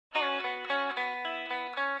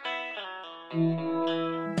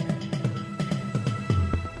You're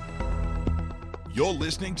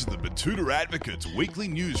listening to the Betoota Advocate's weekly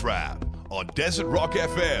news wrap on Desert Rock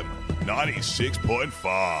FM 96.5.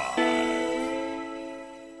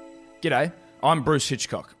 G'day, I'm Bruce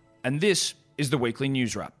Hitchcock, and this is the weekly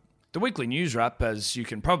news wrap. The weekly news wrap, as you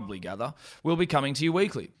can probably gather, will be coming to you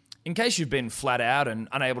weekly. In case you've been flat out and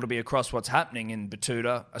unable to be across what's happening in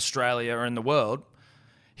Betoota, Australia, and the world,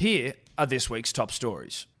 here are this week's top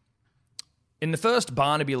stories. In the first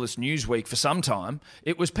Barnaby-less news week for some time,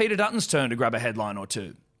 it was Peter Dutton's turn to grab a headline or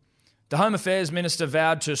two. The Home Affairs Minister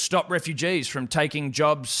vowed to stop refugees from taking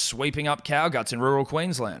jobs sweeping up cow guts in rural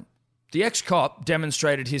Queensland. The ex-cop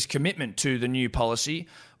demonstrated his commitment to the new policy,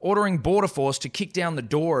 ordering Border Force to kick down the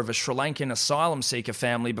door of a Sri Lankan asylum seeker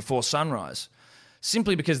family before sunrise,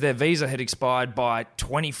 simply because their visa had expired by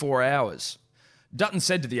 24 hours. Dutton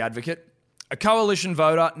said to The Advocate, "A coalition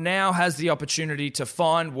voter now has the opportunity to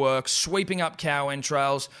find work sweeping up cow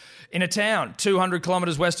entrails in a town 200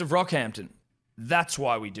 kilometres west of Rockhampton. That's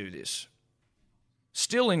why we do this."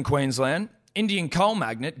 Still in Queensland, Indian coal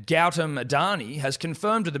magnate Gautam Adani has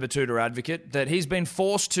confirmed to the Betoota Advocate that he's been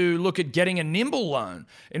forced to look at getting a nimble loan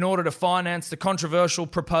in order to finance the controversial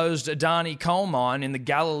proposed Adani coal mine in the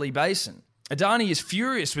Galilee Basin. Adani is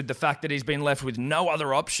furious with the fact that he's been left with no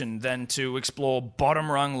other option than to explore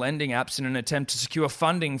bottom-rung lending apps in an attempt to secure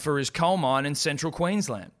funding for his coal mine in central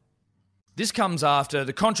Queensland. This comes after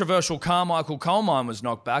the controversial Carmichael coal mine was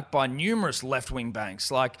knocked back by numerous left-wing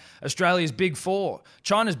banks like Australia's Big Four,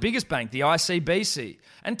 China's biggest bank, the ICBC,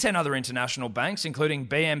 and 10 other international banks, including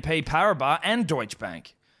BNP Paribas and Deutsche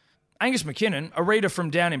Bank. Angus McKinnon, a reader from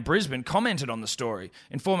down in Brisbane, commented on the story,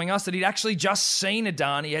 informing us that he'd actually just seen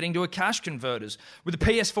Adani heading to a cash converters with a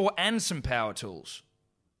PS4 and some power tools.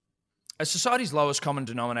 As society's lowest common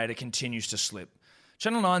denominator continues to slip,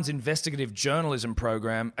 Channel 9's investigative journalism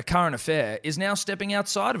program, A Current Affair, is now stepping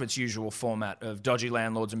outside of its usual format of dodgy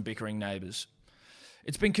landlords and bickering neighbours.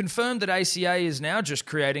 It's been confirmed that ACA is now just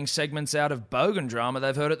creating segments out of bogan drama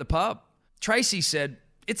they've heard at the pub. Tracy said,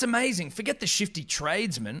 "It's amazing, forget the shifty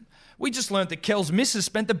tradesman. We just learnt that Kel's missus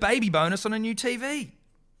spent the baby bonus on a new TV."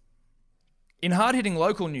 In hard-hitting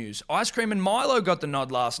local news, Ice Cream and Milo got the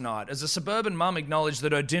nod last night as a suburban mum acknowledged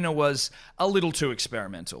that her dinner was a little too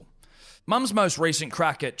experimental. Mum's most recent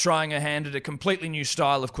crack at trying her hand at a completely new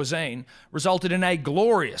style of cuisine resulted in a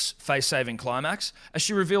glorious face-saving climax as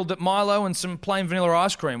she revealed that Milo and some plain vanilla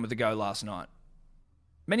ice cream were the go last night.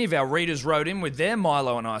 Many of our readers wrote in with their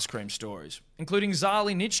Milo and ice cream stories, including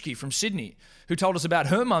Zali Nitschke from Sydney, who told us about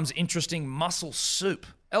her mum's interesting mussel soup.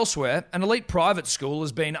 Elsewhere, an elite private school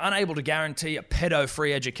has been unable to guarantee a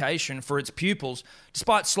pedo-free education for its pupils,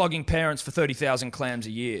 despite slogging parents for 30,000 clams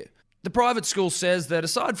a year. The private school says that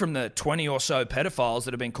aside from the 20 or so pedophiles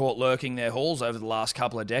that have been caught lurking their halls over the last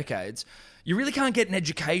couple of decades, you really can't get an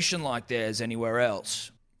education like theirs anywhere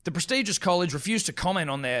else. The prestigious college refused to comment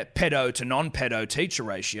on their pedo to non-pedo teacher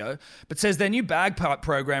ratio, but says their new bagpipe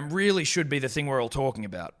program really should be the thing we're all talking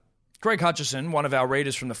about. Craig Hutchison, one of our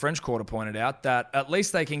readers from the French Quarter, pointed out that at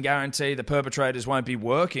least they can guarantee the perpetrators won't be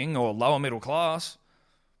working or lower middle class.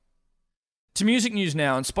 To music news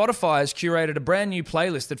now, and Spotify has curated a brand new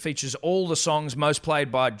playlist that features all the songs most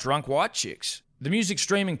played by drunk white chicks. The music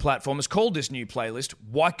streaming platform has called this new playlist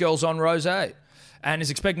White Girls on Rosé and is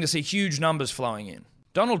expecting to see huge numbers flowing in.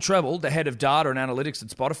 Donald Treble, the head of data and analytics at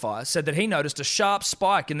Spotify, said that he noticed a sharp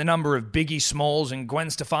spike in the number of Biggie Smalls and Gwen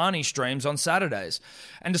Stefani streams on Saturdays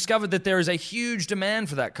and discovered that there is a huge demand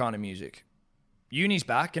for that kind of music. Uni's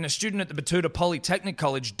back, and a student at the Betoota Polytechnic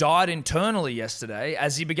College died internally yesterday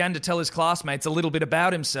as he began to tell his classmates a little bit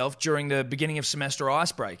about himself during the beginning of semester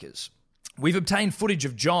icebreakers. We've obtained footage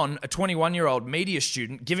of John, a 21-year-old media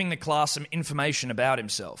student, giving the class some information about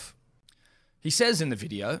himself. He says in the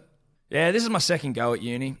video, "Yeah, this is my second go at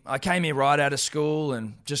uni. I came here right out of school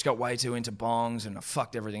and just got way too into bongs and I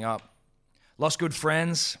fucked everything up. Lost good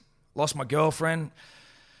friends, lost my girlfriend.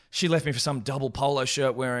 She left me for some double polo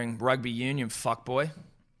shirt wearing rugby union fuckboy.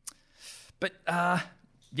 But,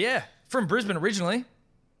 yeah, from Brisbane originally.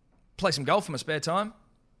 Play some golf in my spare time."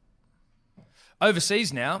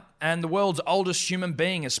 Overseas now, and the world's oldest human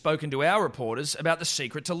being has spoken to our reporters about the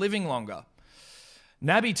secret to living longer.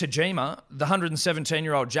 Nabi Tajima, the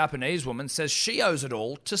 117-year-old Japanese woman, says she owes it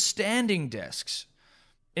all to standing desks.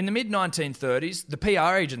 In the mid-1930s, the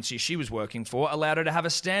PR agency she was working for allowed her to have a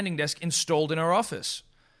standing desk installed in her office.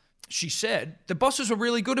 She said the bosses were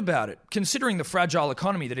really good about it, considering the fragile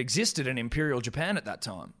economy that existed in Imperial Japan at that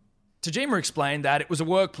time. Tajima explained that it was a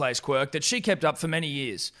workplace quirk that she kept up for many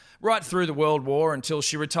years, right through the World War until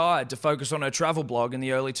she retired to focus on her travel blog in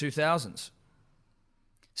the early 2000s.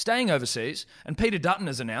 staying overseas, and Peter Dutton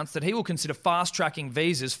has announced that he will consider fast-tracking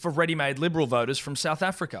visas for ready-made Liberal voters from South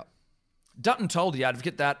Africa. Dutton told The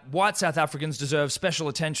Advocate that white South Africans deserve special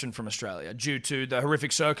attention from Australia due to the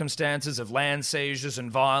horrific circumstances of land seizures and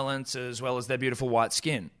violence, as well as their beautiful white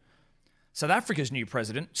skin. South Africa's new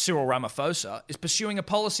president, Cyril Ramaphosa, is pursuing a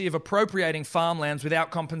policy of appropriating farmlands without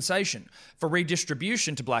compensation for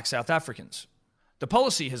redistribution to black South Africans. The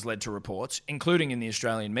policy has led to reports, including in the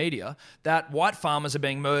Australian media, that white farmers are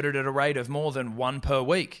being murdered at a rate of more than one per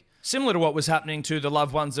week, similar to what was happening to the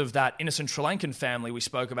loved ones of that innocent Sri Lankan family we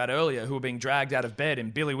spoke about earlier who were being dragged out of bed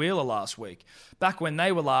in Billy Wheeler last week, back when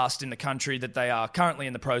they were last in the country that they are currently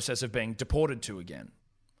in the process of being deported to again.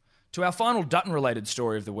 To our final Dutton-related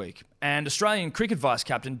story of the week, and Australian cricket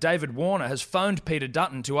vice-captain David Warner has phoned Peter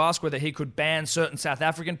Dutton to ask whether he could ban certain South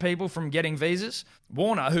African people from getting visas.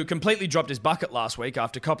 Warner, who completely dropped his bucket last week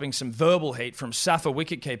after copping some verbal heat from SAFA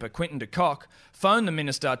wicketkeeper Quinton de Kock, phoned the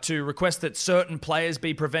minister to request that certain players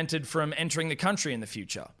be prevented from entering the country in the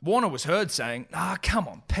future. Warner was heard saying, come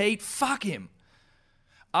on, Pete, fuck him."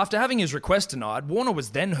 After having his request denied, Warner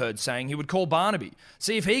was then heard saying he would call Barnaby,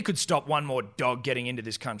 see if he could stop one more dog getting into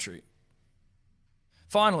this country.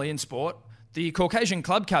 Finally, in sport, the Caucasian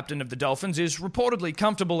club captain of the Dolphins is reportedly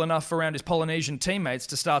comfortable enough around his Polynesian teammates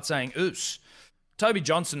to start saying oos. Toby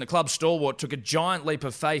Johnson, the club stalwart, took a giant leap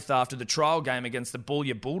of faith after the trial game against the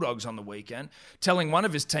Boulia Bulldogs on the weekend, telling one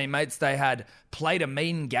of his teammates they had played a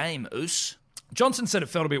mean game, oos. Johnson said it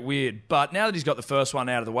felt a bit weird, but now that he's got the first one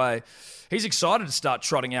out of the way, he's excited to start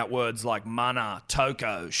trotting out words like mana,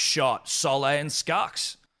 toko, shot, sole, and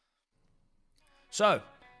scucks. So,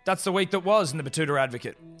 that's the week that was in the Betoota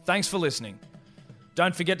Advocate. Thanks for listening.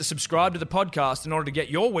 Don't forget to subscribe to the podcast in order to get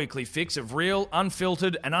your weekly fix of real,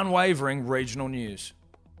 unfiltered, and unwavering regional news.